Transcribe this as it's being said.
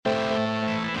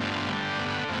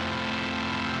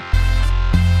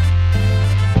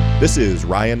This is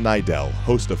Ryan Niddel,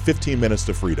 host of 15 Minutes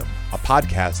to Freedom, a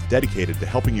podcast dedicated to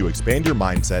helping you expand your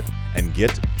mindset and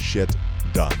get shit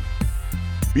done.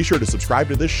 Be sure to subscribe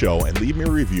to this show and leave me a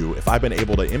review if I've been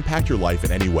able to impact your life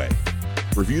in any way.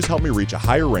 Reviews help me reach a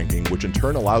higher ranking, which in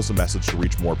turn allows the message to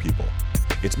reach more people.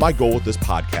 It's my goal with this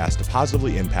podcast to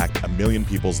positively impact 1 million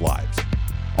people's lives.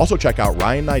 Also check out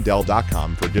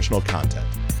RyanNiddel.com for additional content.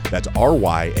 That's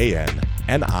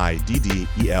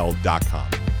RyanNiddel.com.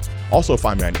 Also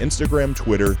find me on Instagram,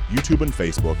 Twitter, YouTube, and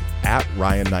Facebook at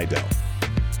Ryan Niddel.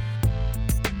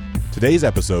 Today's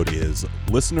episode is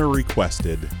listener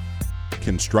requested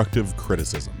constructive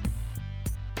criticism.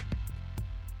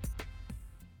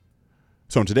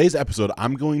 So in today's episode,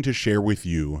 I'm going to share with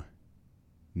you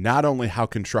not only how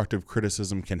constructive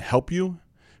criticism can help you,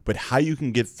 but how you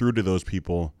can get through to those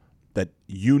people that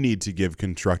you need to give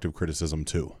constructive criticism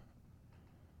to.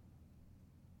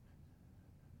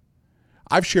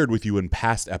 I've shared with you in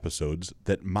past episodes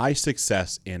that my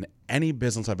success in any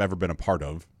business I've ever been a part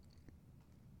of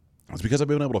is because I've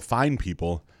been able to find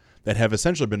people that have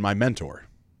essentially been my mentor.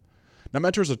 Now,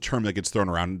 mentor is a term that gets thrown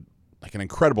around like an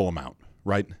incredible amount,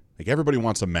 right? Like everybody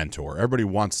wants a mentor. Everybody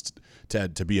wants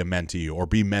to be a mentee or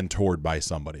be mentored by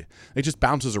somebody. It just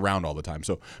bounces around all the time.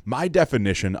 So my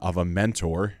definition of a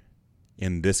mentor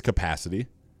in this capacity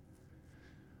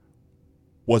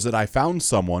was that I found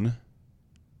someone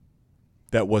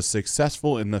that was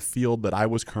successful in the field that I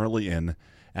was currently in,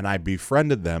 and I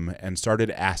befriended them and started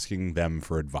asking them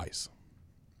for advice.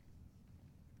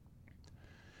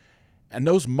 And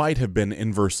those might have been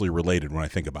inversely related when I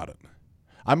think about it.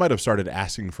 I might have started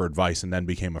asking for advice and then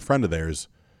became a friend of theirs.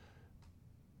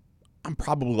 I'm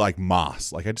probably like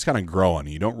moss. Like I just kind of grow on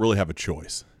you. You don't really have a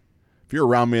choice. If you're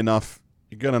around me enough,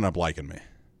 you're going to end up liking me.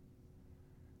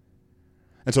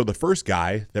 And so the first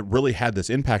guy that really had this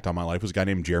impact on my life was a guy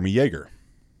named Jeremy Yeager.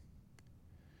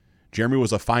 Jeremy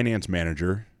was a finance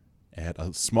manager at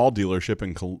a small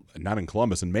dealership not in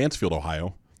Columbus, in Mansfield,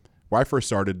 Ohio, where I first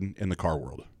started in the car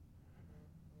world.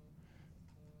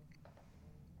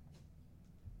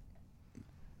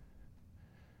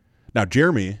 Now,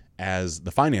 Jeremy, as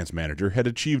the finance manager, had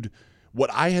achieved what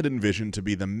I had envisioned to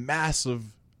be the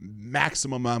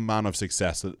maximum amount of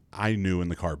success that I knew in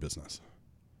the car business.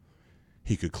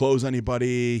 He could close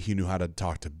anybody. He knew how to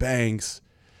talk to banks.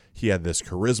 He had this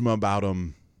charisma about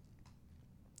him.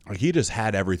 Like he just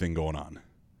had everything going on.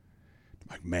 I'm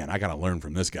like, man, I got to learn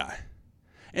from this guy.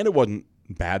 And it wasn't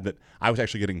bad that I was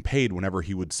actually getting paid whenever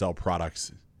he would sell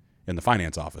products in the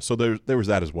finance office. So there was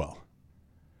that as well.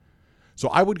 So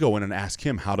I would go in and ask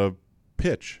him how to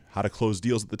pitch, how to close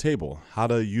deals at the table, how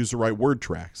to use the right word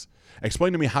tracks.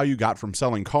 Explain to me how you got from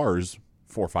selling cars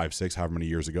 4, 5, 6, however many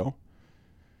years ago,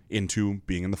 into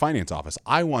being in the finance office.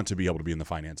 I want to be able to be in the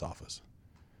finance office.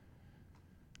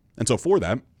 And so for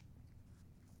that,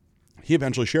 he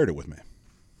eventually shared it with me.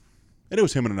 And it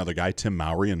was him and another guy, Tim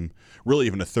Mowry, and really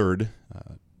even a third,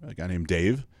 a guy named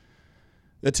Dave,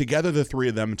 that together the three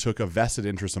of them took a vested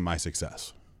interest in my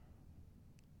success.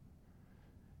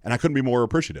 And I couldn't be more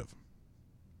appreciative.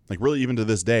 Like really, even to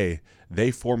this day,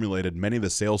 they formulated many of the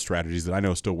sales strategies that I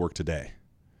know still work today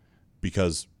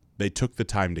because they took the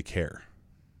time to care.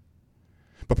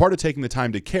 But part of taking the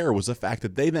time to care was the fact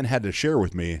that they then had to share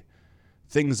with me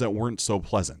things that weren't so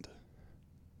pleasant.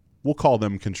 We'll call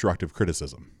them constructive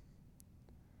criticism.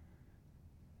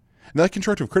 And that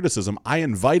constructive criticism I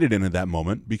invited in at that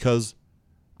moment because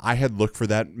I had looked for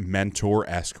that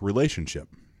mentor-esque relationship.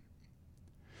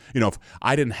 You know, if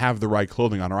I didn't have the right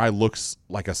clothing on or I looked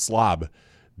like a slob,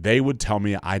 they would tell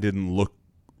me I didn't look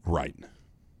right.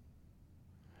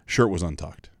 Shirt was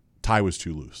untucked. Tie was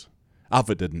too loose.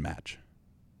 Outfit didn't match.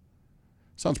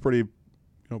 Sounds pretty,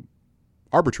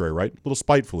 arbitrary, right? A little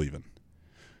spiteful even.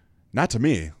 Not to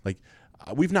me. Like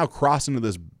we've now crossed into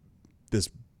this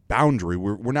boundary.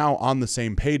 We're now on the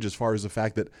same page as far as the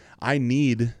fact that I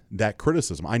need that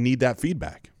criticism. I need that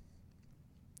feedback.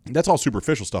 And that's all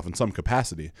superficial stuff in some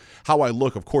capacity. How I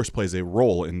look, of course, plays a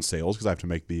role in sales because I have to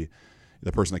make the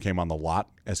person that came on the lot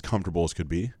as comfortable as could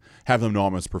be. Have them know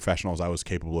I'm as professional as I was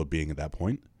capable of being at that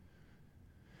point.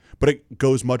 But it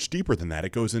goes much deeper than that.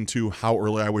 It goes into how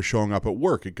early I was showing up at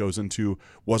work. It goes into,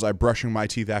 was I brushing my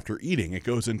teeth after eating? It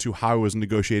goes into how I was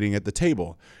negotiating at the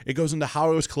table. It goes into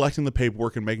how I was collecting the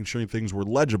paperwork and making sure things were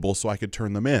legible so I could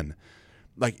turn them in.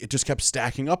 Like it just kept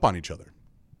stacking up on each other.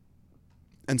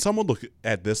 And some would look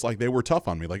at this like they were tough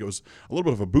on me, like it was a little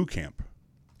bit of a boot camp.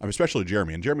 I mean, especially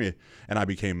Jeremy. And Jeremy and I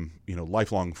became,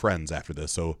 lifelong friends after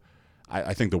this. So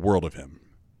I think the world of him.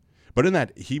 But in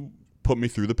that, he put me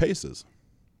through the paces.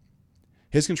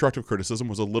 His constructive criticism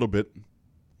was a little bit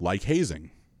like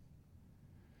hazing,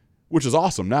 which is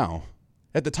awesome now.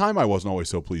 At the time, I wasn't always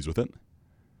so pleased with it,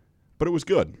 but it was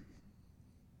good.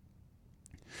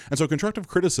 And so constructive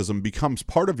criticism becomes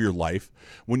part of your life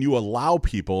when you allow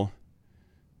people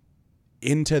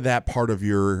into that part of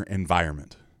your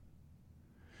environment.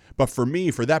 But for me,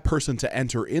 for that person to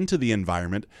enter into the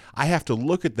environment, I have to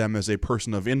look at them as a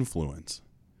person of influence.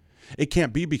 It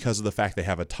can't be because of the fact they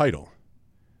have a title.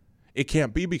 It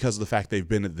can't be because of the fact they've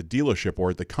been at the dealership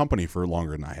or at the company for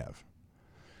longer than I have.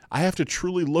 I have to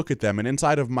truly look at them and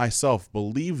inside of myself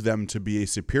believe them to be a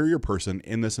superior person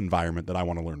in this environment that I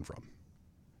want to learn from.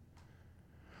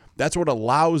 That's what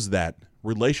allows that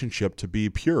relationship to be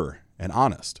pure and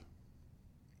honest.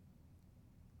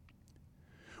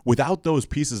 Without those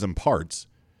pieces and parts,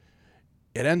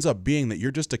 it ends up being that you're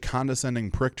just a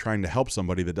condescending prick trying to help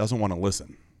somebody that doesn't want to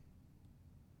listen.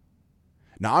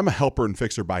 Now, I'm a helper and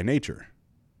fixer by nature.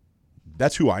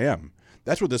 That's who I am.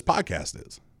 That's what this podcast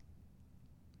is.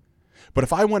 But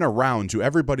if I went around to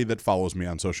everybody that follows me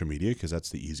on social media, because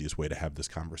that's the easiest way to have this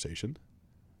conversation,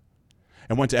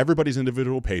 and went to everybody's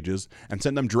individual pages and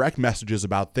sent them direct messages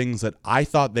about things that I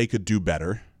thought they could do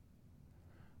better,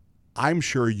 I'm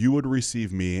sure you would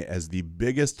receive me as the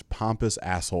biggest pompous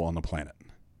asshole on the planet.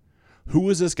 Who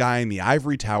is this guy in the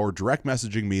ivory tower direct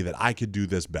messaging me that I could do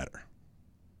this better?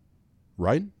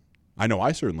 Right? I know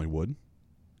I certainly would.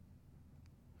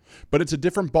 But it's a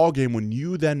different ballgame when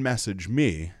you then message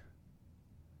me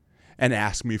and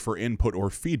ask me for input or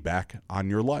feedback on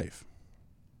your life.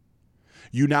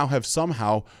 You now have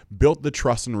somehow built the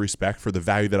trust and respect for the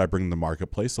value that I bring to the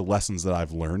marketplace, the lessons that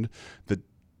I've learned, the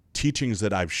teachings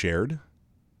that I've shared,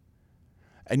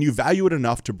 and you value it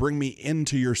enough to bring me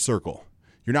into your circle.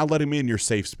 You're now letting me in your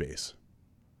safe space.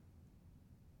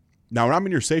 Now, when I'm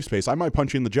in your safe space, I might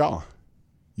punch you in the jaw.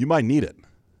 You might need it.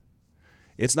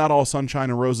 It's not all sunshine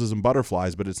and roses and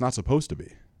butterflies, but it's not supposed to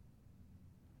be.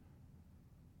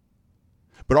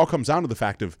 But it all comes down to the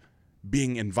fact of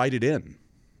being invited in.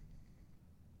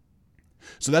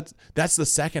 So that's the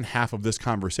second half of this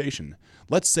conversation.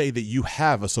 Let's say that you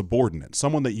have a subordinate,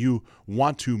 someone that you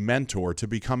want to mentor to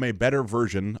become a better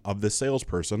version of the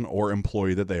salesperson or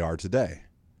employee that they are today.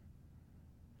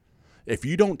 If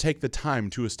you don't take the time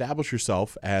to establish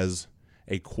yourself as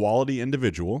a quality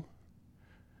individual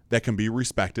that can be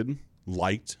respected,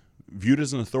 liked, viewed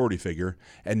as an authority figure,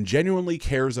 and genuinely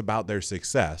cares about their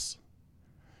success,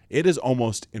 it is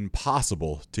almost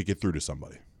impossible to get through to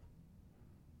somebody.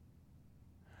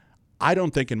 I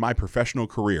don't think in my professional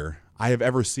career I have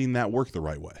ever seen that work the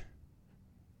right way.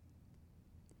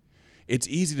 It's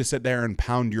easy to sit there and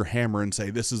pound your hammer and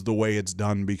say, this is the way it's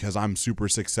done because I'm super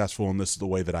successful and this is the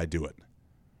way that I do it.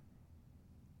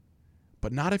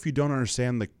 But not if you don't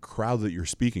understand the crowd that you're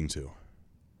speaking to.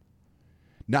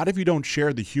 Not if you don't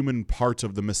share the human parts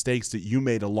of the mistakes that you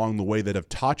made along the way that have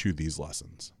taught you these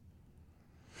lessons.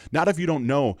 Not if you don't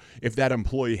know if that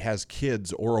employee has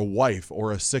kids or a wife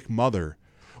or a sick mother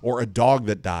or a dog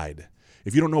that died.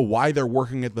 If you don't know why they're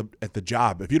working at the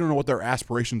job, if you don't know what their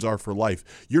aspirations are for life,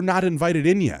 you're not invited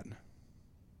in yet.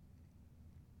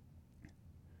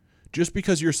 Just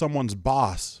because you're someone's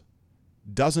boss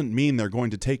doesn't mean they're going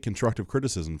to take constructive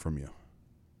criticism from you.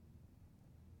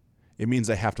 It means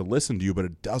they have to listen to you, but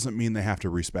it doesn't mean they have to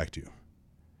respect you.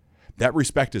 That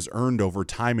respect is earned over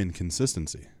time and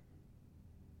consistency.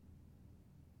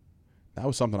 That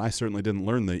was something I certainly didn't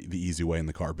learn the easy way in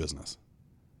the car business.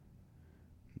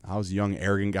 I was a young,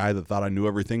 arrogant guy that thought I knew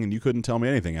everything, and you couldn't tell me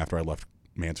anything after I left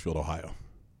Mansfield, Ohio.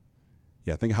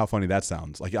 Yeah, think of how funny that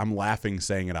sounds. Like I'm laughing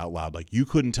saying it out loud. Like you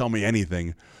couldn't tell me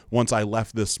anything once I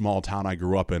left this small town I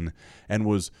grew up in and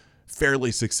was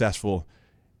fairly successful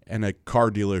in a car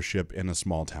dealership in a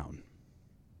small town.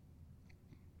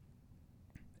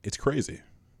 It's crazy.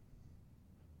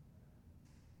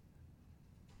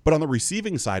 But on the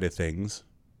receiving side of things,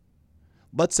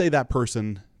 let's say that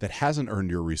person that hasn't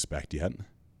earned your respect yet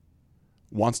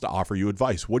wants to offer you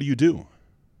advice. What do you do?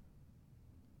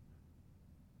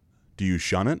 Do you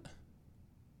shun it?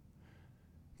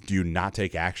 Do you not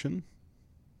take action?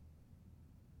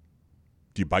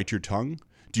 Do you bite your tongue?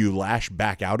 Do you lash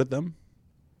back out at them?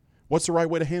 What's the right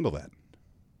way to handle that?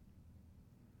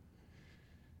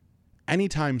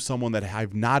 Anytime someone that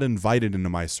I've not invited into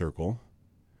my circle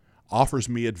offers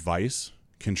me advice,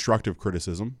 constructive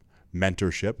criticism,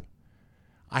 mentorship,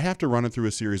 I have to run it through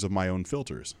a series of my own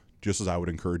filters, just as I would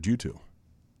encourage you to.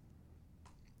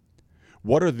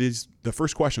 What are these? The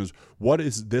first question is, what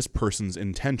is this person's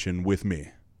intention with me?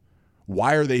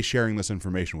 Why are they sharing this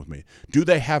information with me? Do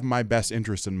they have my best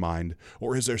interest in mind,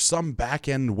 or is there some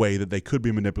back-end way that they could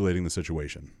be manipulating the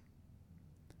situation?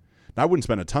 Now, I wouldn't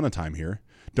spend a ton of time here.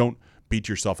 Don't beat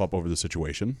yourself up over the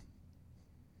situation.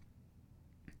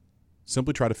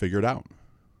 Simply try to figure it out.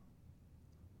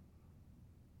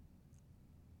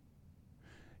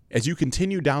 As you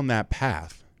continue down that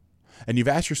path, and you've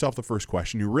asked yourself the first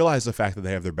question, you realize the fact that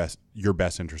they have your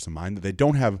best interest in mind, that they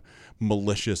don't have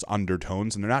malicious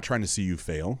undertones, and they're not trying to see you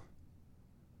fail.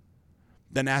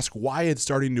 Then ask why it's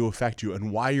starting to affect you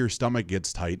and why your stomach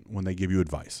gets tight when they give you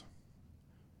advice.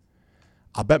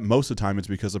 I'll bet most of the time it's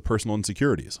because of personal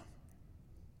insecurities.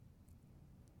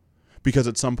 Because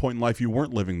at some point in life you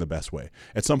weren't living the best way.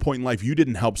 At some point in life you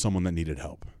didn't help someone that needed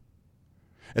help.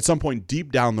 At some point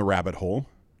deep down the rabbit hole,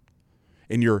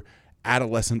 in your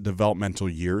adolescent developmental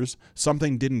years,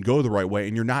 something didn't go the right way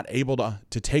and you're not able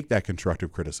to take that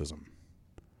constructive criticism.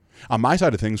 On my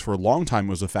side of things, for a long time,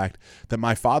 was the fact that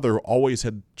my father always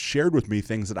had shared with me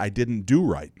things that I didn't do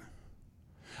right.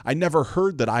 I never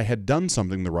heard that I had done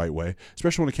something the right way,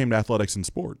 especially when it came to athletics and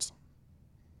sports.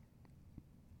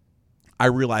 I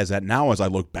realize that now as I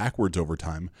look backwards over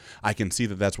time, I can see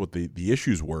that that's what the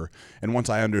issues were. And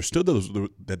once I understood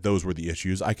that those were the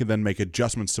issues, I could then make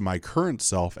adjustments to my current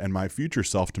self and my future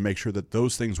self to make sure that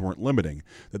those things weren't limiting,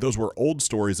 that those were old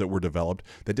stories that were developed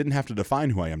that didn't have to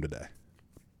define who I am today.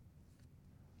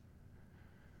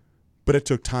 But it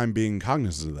took time being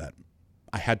cognizant of that.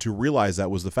 I had to realize that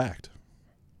was the fact.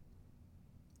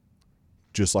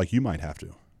 Just like you might have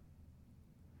to.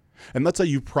 And let's say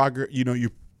you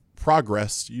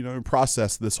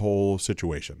process this whole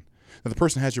situation. That the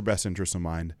person has your best interest in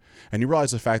mind, and you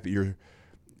realize the fact that you're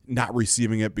not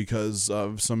receiving it because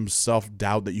of some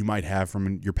self-doubt that you might have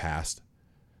from your past.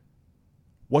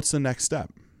 What's the next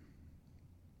step?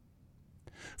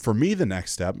 For me, the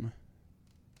next step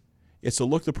is to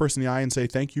look the person in the eye and say,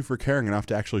 thank you for caring enough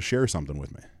to actually share something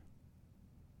with me.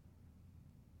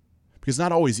 Because it's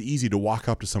not always easy to walk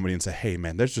up to somebody and say, hey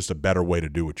man, there's just a better way to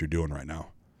do what you're doing right now.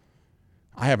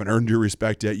 I haven't earned your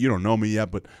respect yet. You don't know me yet,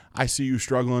 but I see you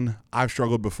struggling. I've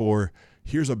struggled before.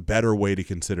 Here's a better way to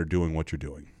consider doing what you're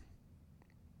doing.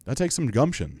 That takes some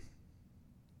gumption.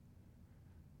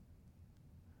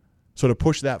 So to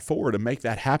push that forward and make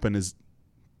that happen is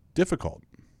difficult.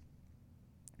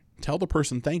 Tell the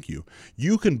person thank you.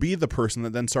 You can be the person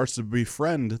that then starts to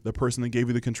befriend the person that gave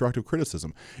you the constructive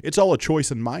criticism. It's all a choice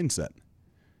and mindset.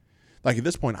 Like at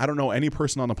this point, I don't know any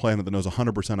person on the planet that knows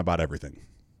 100% about everything.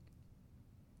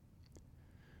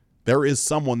 There is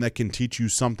someone that can teach you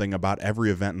something about every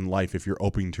event in life if you're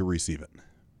open to receive it.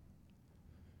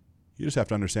 You just have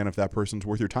to understand if that person's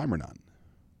worth your time or not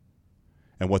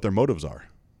and what their motives are.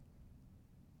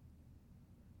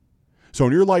 So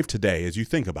in your life today, as you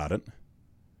think about it,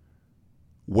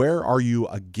 where are you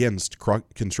against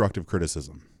constructive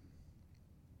criticism?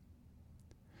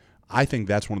 I think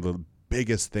that's one of the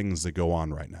biggest things that go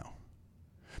on right now.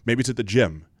 Maybe it's at the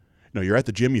gym. You're at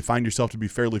the gym, you find yourself to be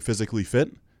fairly physically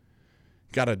fit,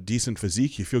 got a decent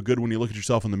physique, you feel good when you look at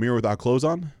yourself in the mirror without clothes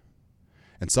on,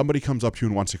 and somebody comes up to you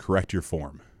and wants to correct your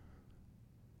form.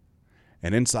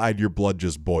 And inside your blood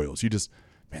just boils.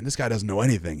 Man, this guy doesn't know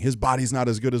anything. His body's not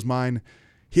as good as mine.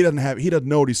 He doesn't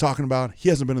know what he's talking about. He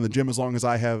hasn't been in the gym as long as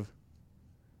I have.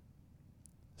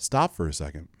 Stop for a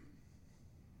second.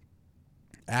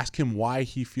 Ask him why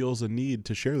he feels a need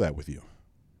to share that with you.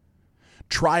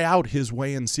 Try out his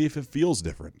way and see if it feels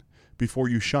different before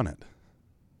you shun it.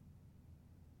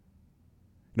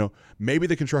 Maybe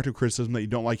the constructive criticism that you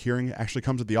don't like hearing actually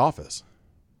comes at the office.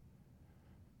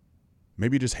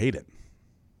 Maybe you just hate it.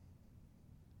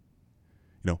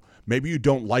 Maybe you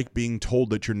don't like being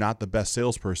told that you're not the best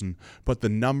salesperson, but the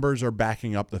numbers are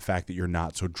backing up the fact that you're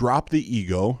not. So drop the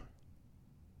ego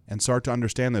and start to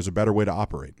understand there's a better way to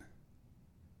operate.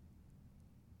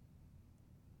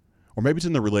 Or maybe it's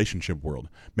in the relationship world.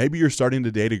 Maybe you're starting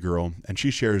to date a girl and she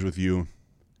shares with you,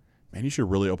 man, you should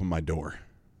really open my door.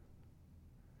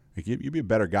 Like, you'd be a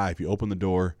better guy if you opened the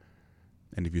door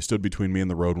and if you stood between me and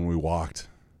the road when we walked,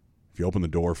 if you opened the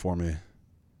door for me.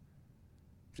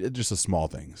 Just the small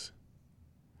things.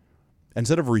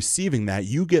 Instead of receiving that,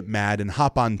 you get mad and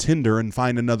hop on Tinder and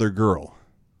find another girl.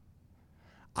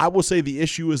 I will say the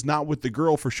issue is not with the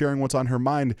girl for sharing what's on her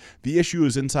mind. The issue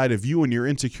is inside of you and your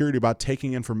insecurity about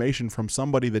taking information from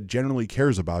somebody that generally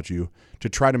cares about you to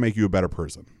try to make you a better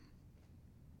person.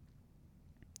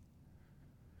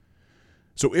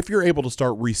 So if you're able to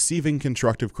start receiving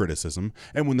constructive criticism,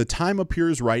 and when the time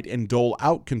appears right and dole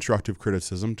out constructive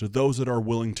criticism to those that are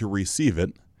willing to receive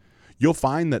it, you'll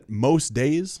find that most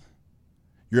days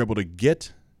you're able to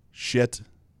get shit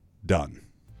done.